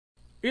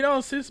You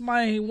know, since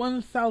my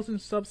 1,000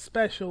 sub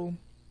special,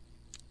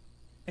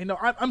 you know,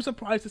 I'm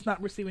surprised it's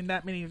not receiving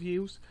that many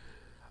views.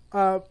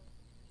 I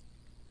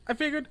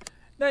figured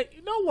that,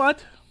 you know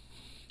what?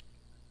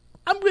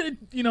 I'm gonna,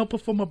 you know,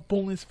 perform a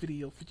bonus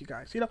video for you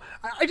guys. You know,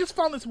 I just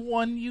found this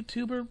one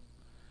YouTuber.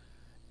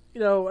 You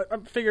know, I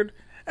figured,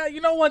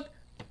 you know what?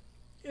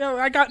 You know,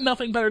 I got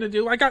nothing better to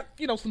do. I got,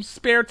 you know, some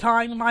spare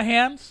time in my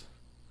hands.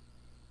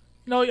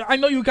 You know, I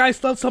know you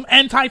guys love some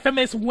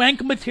anti-feminist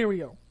wank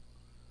material.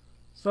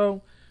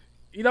 So,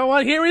 you know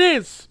what? Here it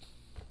is.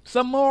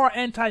 Some more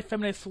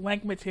anti-feminist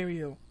wank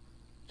material.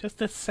 Just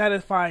to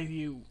satisfy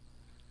you.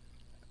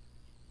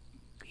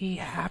 Be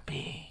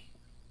happy.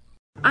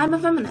 I'm a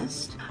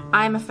feminist.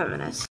 I'm a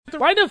feminist.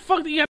 Why the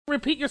fuck do you have to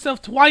repeat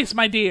yourself twice,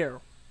 my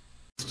dear?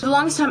 For the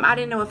longest time, I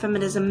didn't know what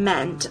feminism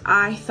meant.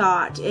 I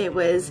thought it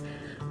was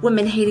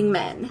women hating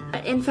men.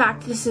 In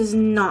fact, this is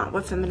not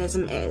what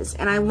feminism is.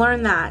 And I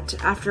learned that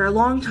after a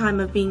long time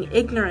of being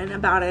ignorant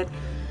about it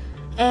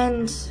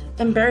and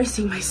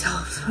embarrassing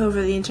myself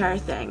over the entire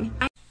thing.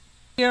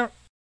 You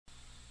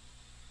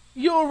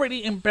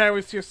already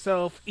embarrassed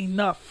yourself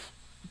enough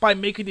by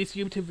making this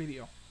YouTube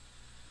video.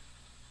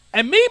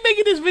 And me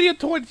making this video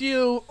towards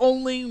you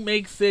only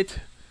makes it...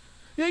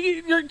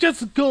 You're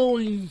just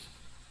going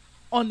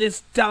on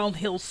this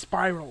downhill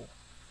spiral.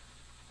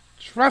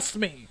 Trust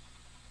me.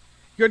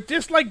 Your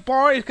dislike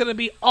bar is gonna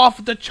be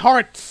off the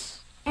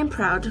charts. I'm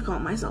proud to call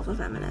myself a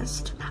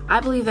feminist. I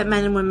believe that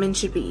men and women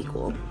should be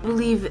equal. I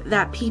believe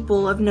that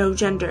people of no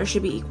gender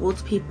should be equal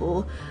to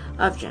people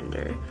of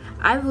gender.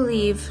 I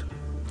believe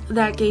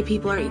that gay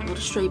people are equal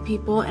to straight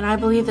people, and I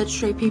believe that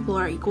straight people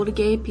are equal to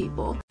gay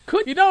people.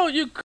 You know,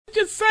 you could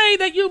just say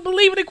that you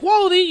believe in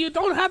equality. You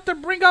don't have to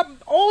bring up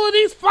all of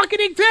these fucking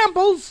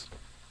examples.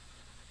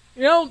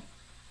 You know,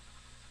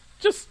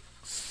 just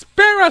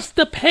spare us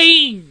the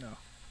pain.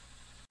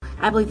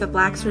 I believe that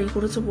blacks are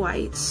equal to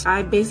whites.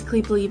 I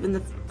basically believe in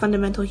the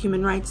fundamental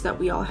human rights that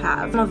we all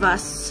have. Some of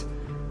us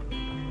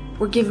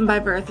were given by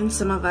birth, and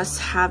some of us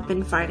have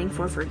been fighting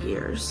for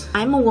years.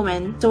 I'm a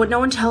woman, so what no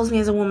one tells me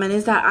as a woman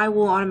is that I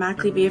will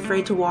automatically be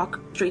afraid to walk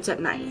streets at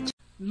night.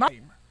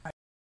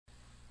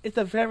 It's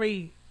a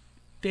very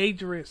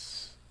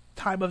dangerous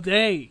time of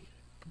day,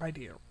 my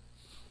dear.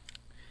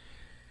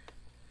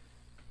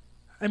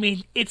 I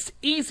mean, it's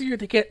easier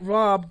to get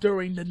robbed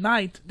during the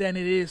night than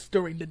it is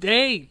during the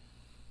day.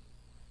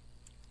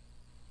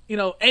 You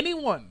know,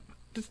 anyone.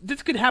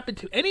 This could happen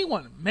to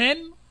anyone.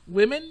 Men,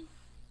 women,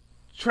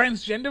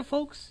 transgender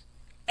folks,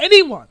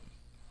 anyone.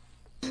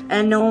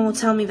 And no one will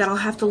tell me that I'll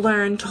have to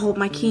learn to hold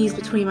my keys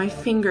between my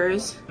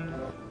fingers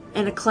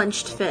and a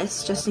clenched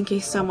fist just in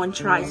case someone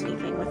tries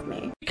anything with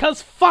me.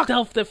 Because fuck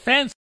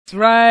self-defense,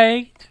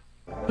 right?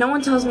 No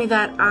one tells me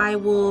that I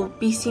will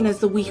be seen as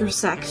the weaker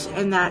sex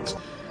and that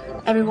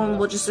everyone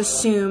will just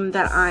assume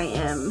that I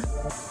am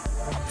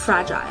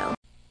fragile.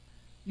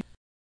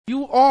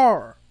 You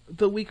are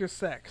the weaker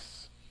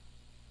sex.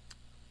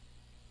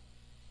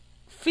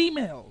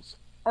 Females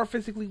are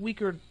physically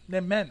weaker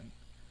than men.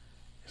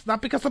 It's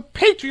not because of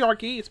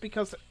patriarchy, it's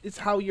because it's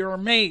how you're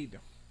made.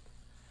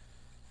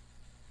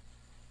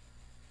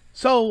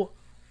 So,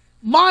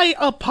 my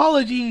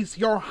apologies,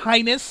 Your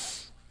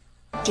Highness.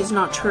 Which is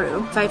not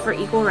true. I fight for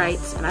equal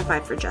rights and I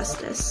fight for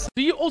justice.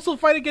 Do you also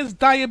fight against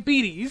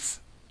diabetes?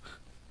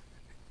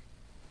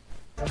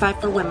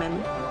 Fight for women,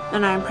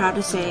 and I am proud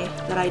to say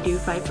that I do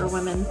fight for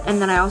women, and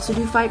that I also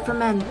do fight for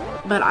men,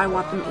 but I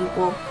want them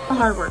equal. I'm a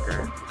hard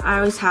worker. I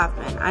always have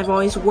been. I've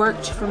always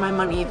worked for my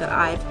money that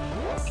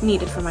I've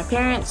needed from my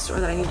parents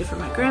or that I needed from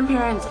my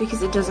grandparents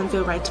because it doesn't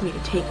feel right to me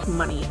to take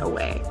money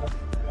away.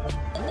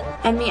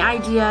 And the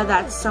idea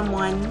that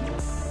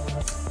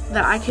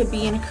that I could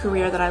be in a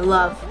career that I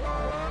love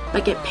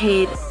but get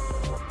paid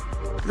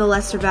the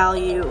lesser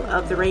value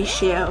of the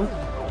ratio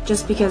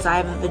just because I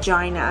have a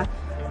vagina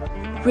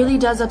really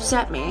does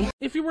upset me.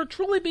 If you were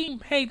truly being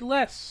paid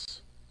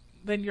less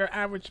than your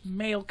average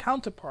male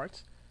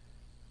counterparts,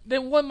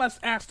 then one must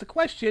ask the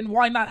question,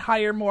 why not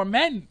hire more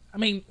men? I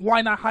mean,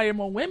 why not hire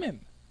more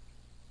women?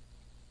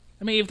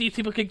 I mean, if these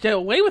people could get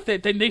away with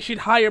it, then they should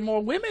hire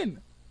more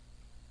women.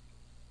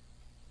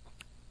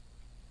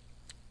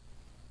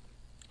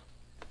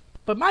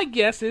 But my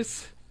guess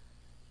is,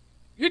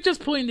 you're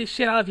just pulling this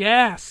shit out of your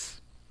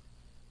ass.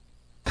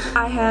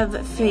 I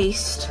have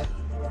faced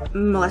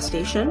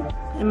molestation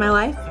in my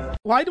life.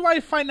 Why do I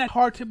find that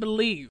hard to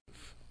believe?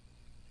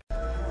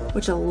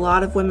 Which a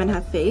lot of women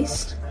have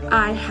faced.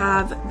 I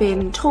have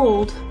been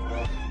told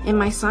in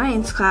my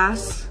science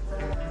class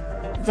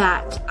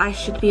that I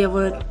should be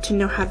able to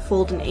know how to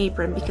fold an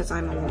apron because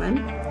I'm a woman.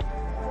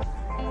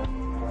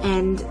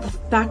 And the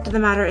fact of the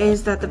matter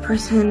is that the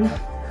person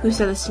who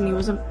said this to me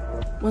was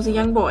a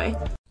young boy.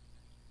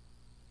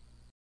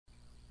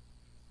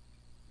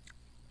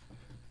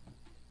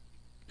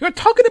 You're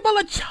talking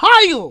about a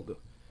child!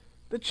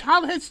 The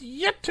child has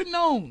yet to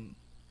know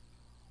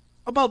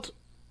about,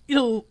 you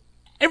know,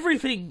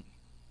 everything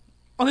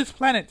on this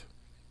planet.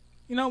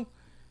 You know?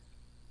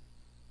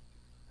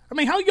 I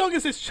mean, how young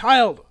is this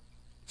child?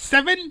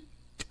 7?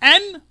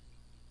 10?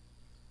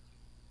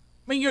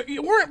 I mean,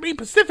 you weren't being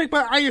specific,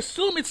 but I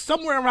assume it's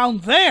somewhere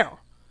around there.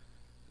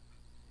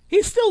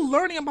 He's still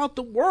learning about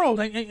the world,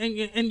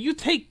 and you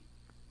take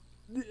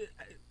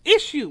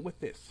issue with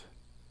this.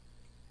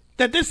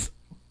 That this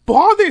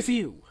bothers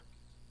you.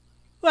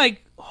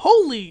 Like,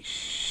 holy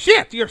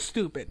shit, you're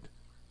stupid.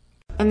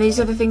 And these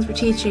are the things we're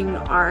teaching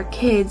our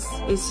kids,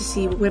 is to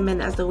see women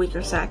as the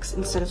weaker sex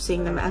instead of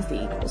seeing them as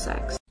the equal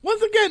sex.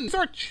 Once again, these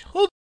are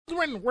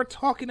children we're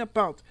talking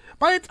about.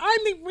 By the time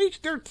they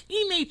reach their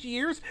teenage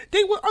years,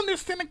 they will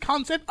understand the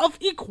concept of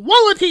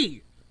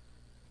equality.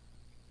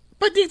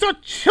 But these are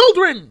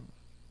children.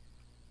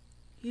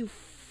 You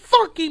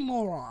fucking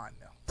moron.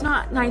 It's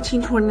not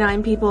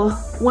 1929, people.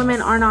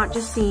 Women are not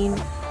just seen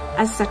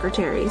as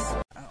secretaries.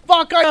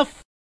 Fuck, how the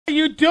f are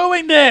you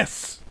doing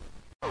this?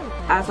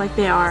 As like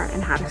they are,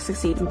 and how to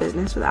succeed in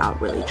business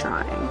without really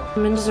trying.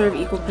 Women deserve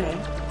equal pay.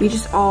 We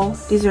just all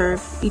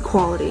deserve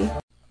equality.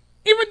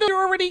 Even though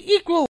you're already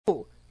equal,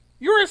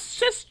 you're a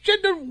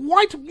cisgender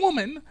white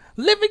woman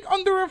living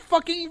under a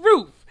fucking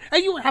roof,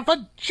 and you have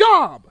a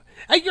job,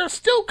 and you're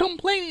still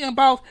complaining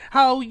about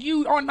how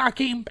you are not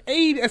getting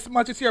paid as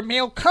much as your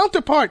male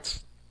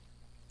counterparts.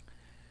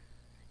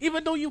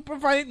 Even though you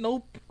provided no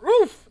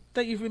proof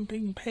that you've been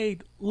being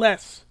paid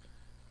less.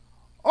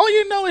 All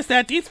you know is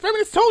that these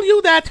feminists told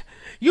you that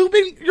you're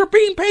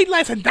being paid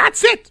less, and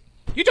that's it.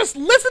 You just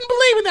listen and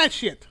believe in that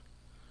shit.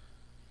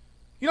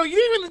 You know, you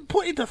didn't even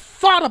put into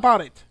thought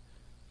about it.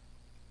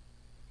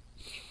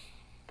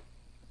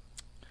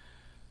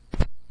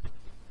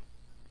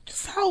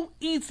 Just how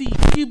easy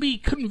can you be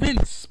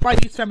convinced by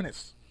these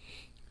feminists?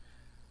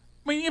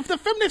 I mean, if the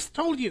feminists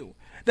told you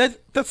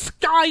that the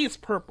sky is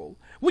purple,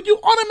 would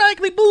you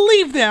automatically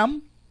believe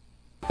them?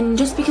 And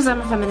just because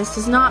I'm a feminist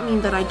does not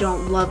mean that I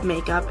don't love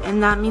makeup,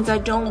 and that means I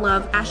don't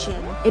love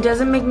fashion. It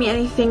doesn't make me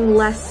anything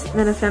less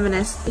than a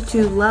feminist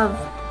to love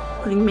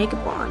putting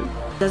makeup on.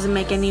 It doesn't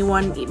make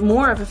anyone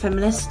more of a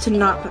feminist to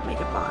not put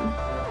makeup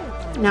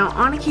on. Now,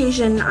 on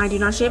occasion, I do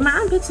not shave my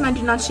armpits and I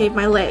do not shave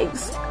my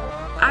legs.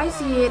 I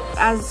see it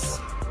as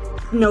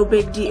no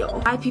big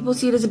deal. Why people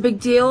see it as a big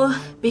deal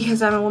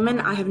because I'm a woman,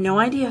 I have no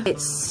idea.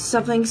 It's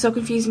something so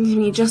confusing to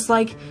me, just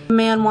like a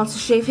man wants to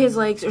shave his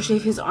legs or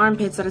shave his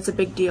armpits, that it's a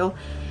big deal.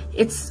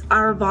 It's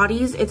our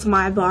bodies, it's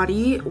my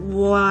body,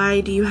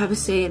 why do you have a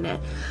say in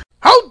it?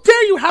 How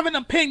dare you have an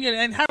opinion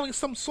and having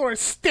some sort of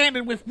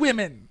standard with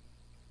women?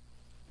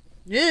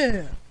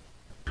 Yeah.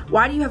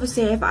 Why do you have a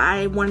say if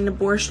I want an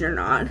abortion or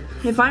not?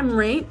 If I'm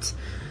raped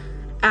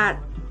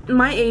at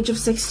my age of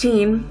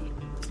 16,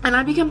 and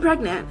I become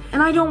pregnant,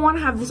 and I don't want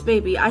to have this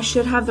baby, I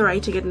should have the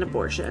right to get an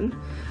abortion.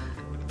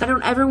 I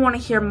don't ever want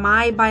to hear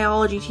my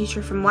biology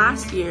teacher from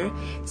last year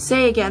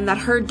say again that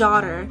her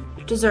daughter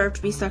deserved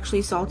to be sexually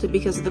assaulted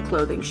because of the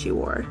clothing she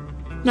wore.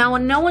 Now,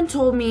 what no one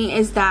told me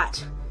is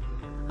that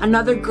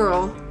another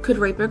girl could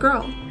rape a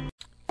girl.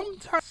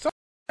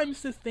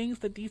 Sometimes the things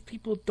that these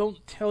people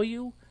don't tell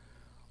you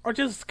are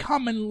just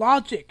common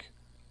logic.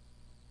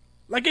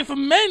 Like, if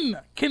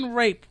men can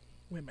rape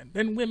women,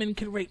 then women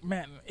can rape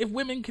men. If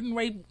women can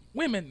rape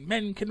women,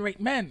 men can rape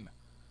men.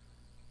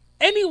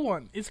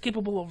 Anyone is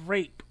capable of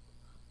rape.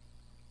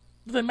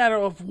 Doesn't matter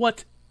of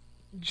what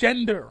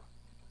gender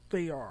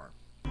they are.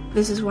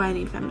 This is why I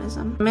need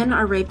feminism. Men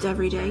are raped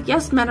every day.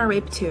 Yes, men are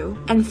raped too.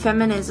 And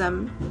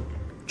feminism,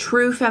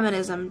 true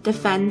feminism,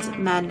 defends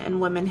men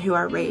and women who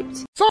are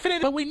raped.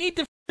 But we need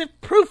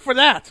definitive proof for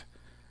that.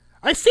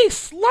 I see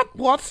slut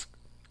walks,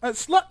 but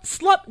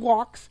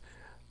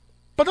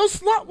those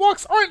slut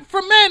walks aren't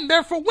for men,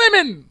 they're for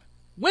women.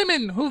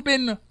 Women who've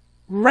been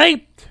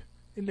raped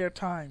in their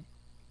time.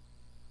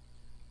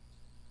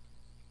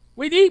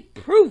 We need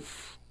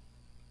proof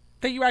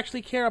that you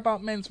actually care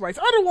about men's rights.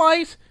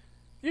 Otherwise,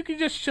 you can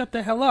just shut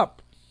the hell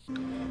up.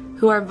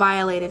 Who are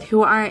violated,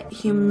 who are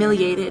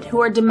humiliated,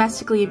 who are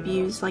domestically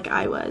abused like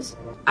I was.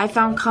 I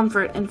found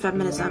comfort in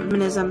feminism.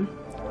 Feminism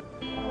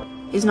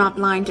is not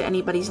blind to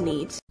anybody's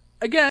needs.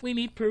 Again, we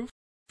need proof.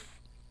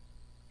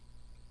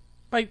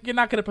 But you're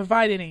not going to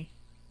provide any.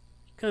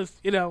 Because,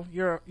 you know,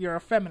 you're a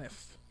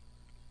feminist.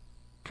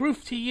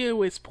 Proof to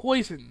you is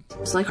poison.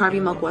 Just like Harvey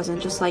Milk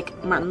wasn't, just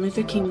like Martin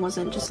Luther King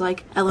wasn't, just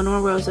like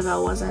Eleanor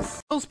Roosevelt wasn't.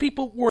 Those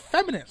people were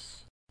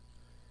feminists.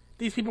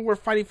 These people were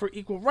fighting for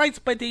equal rights,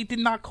 but they did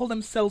not call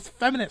themselves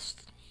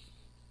feminists.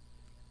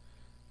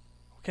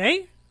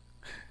 Okay?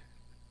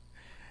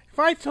 If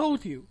I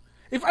told you,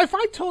 if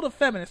I told a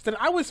feminist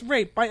that I was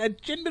raped by a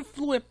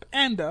genderfulied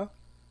panda,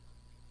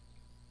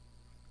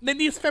 then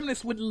these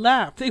feminists would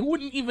laugh. They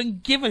wouldn't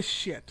even give a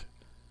shit.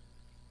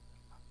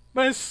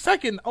 But a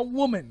second, a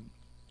woman,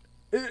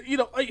 you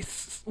know, a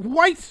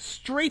white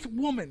straight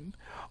woman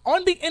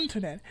on the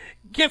internet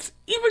gets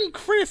even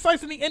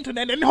criticized on the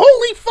internet, and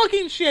holy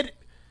fucking shit,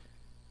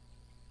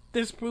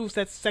 this proves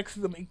that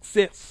sexism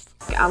exists.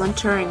 Alan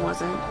Turing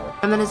wasn't.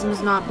 Feminism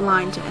is not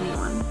blind to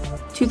anyone.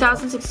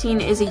 2016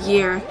 is a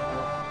year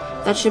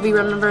that should be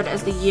remembered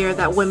as the year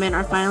that women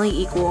are finally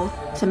equal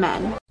to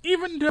men.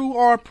 Even though you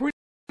are pretty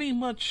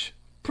much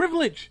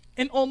privileged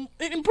in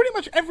pretty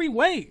much every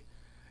way.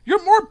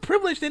 You're more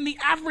privileged than the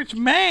average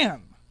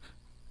man.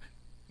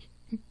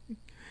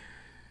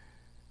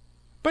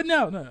 But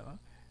no.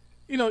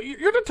 You know,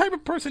 you're the type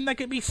of person that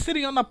could be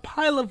sitting on a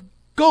pile of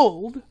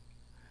gold,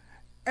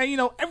 and you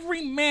know,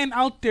 every man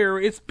out there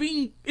is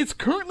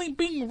currently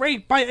being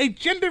raped by a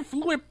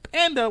gender-fluid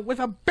panda with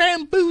a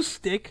bamboo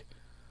stick.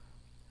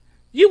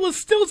 You will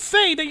still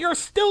say that you're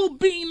still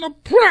being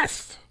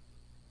oppressed.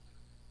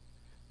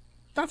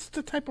 That's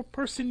the type of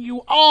person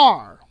you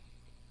are.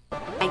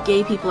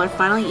 Gay people are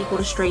finally equal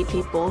to straight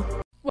people.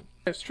 Well,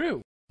 it's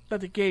true that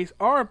the gays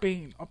are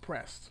being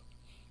oppressed.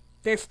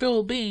 They're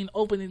still being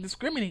openly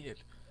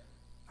discriminated.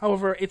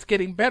 However, it's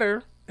getting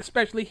better,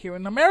 especially here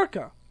in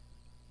America,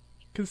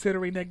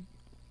 considering that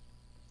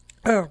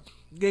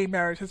gay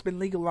marriage has been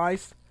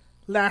legalized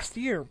last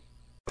year.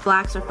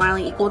 Blacks are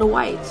finally equal to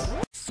whites.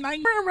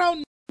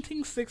 Around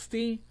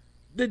 1960,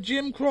 the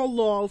Jim Crow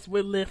laws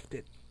were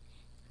lifted.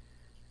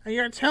 And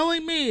you're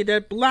telling me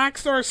that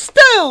blacks are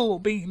still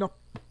being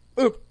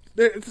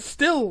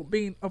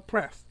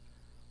oppressed.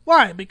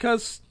 Why?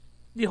 Because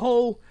the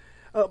whole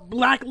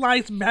Black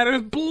Lives Matter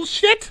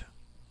bullshit?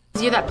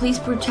 That police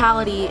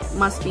brutality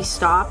must be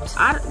stopped.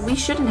 We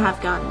shouldn't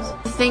have guns.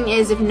 The thing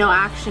is, if no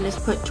action is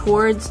put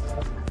towards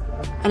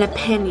an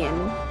opinion,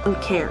 no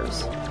one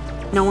cares.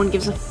 No one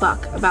gives a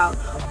fuck about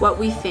what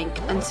we think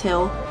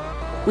until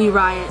we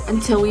riot,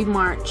 until we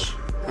march,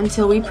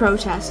 until we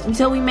protest,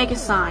 until we make a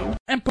sign.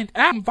 And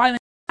perform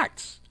violent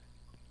acts.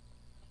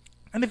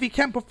 And if you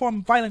can't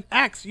perform violent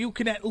acts, you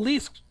can at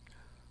least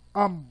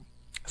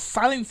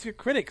silence your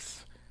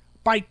critics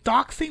by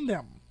doxing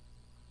them.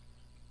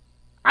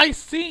 I've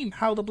seen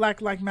how the Black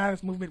Lives Matter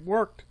movement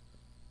worked.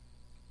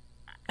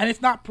 And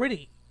it's not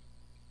pretty.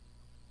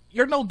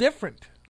 You're no different.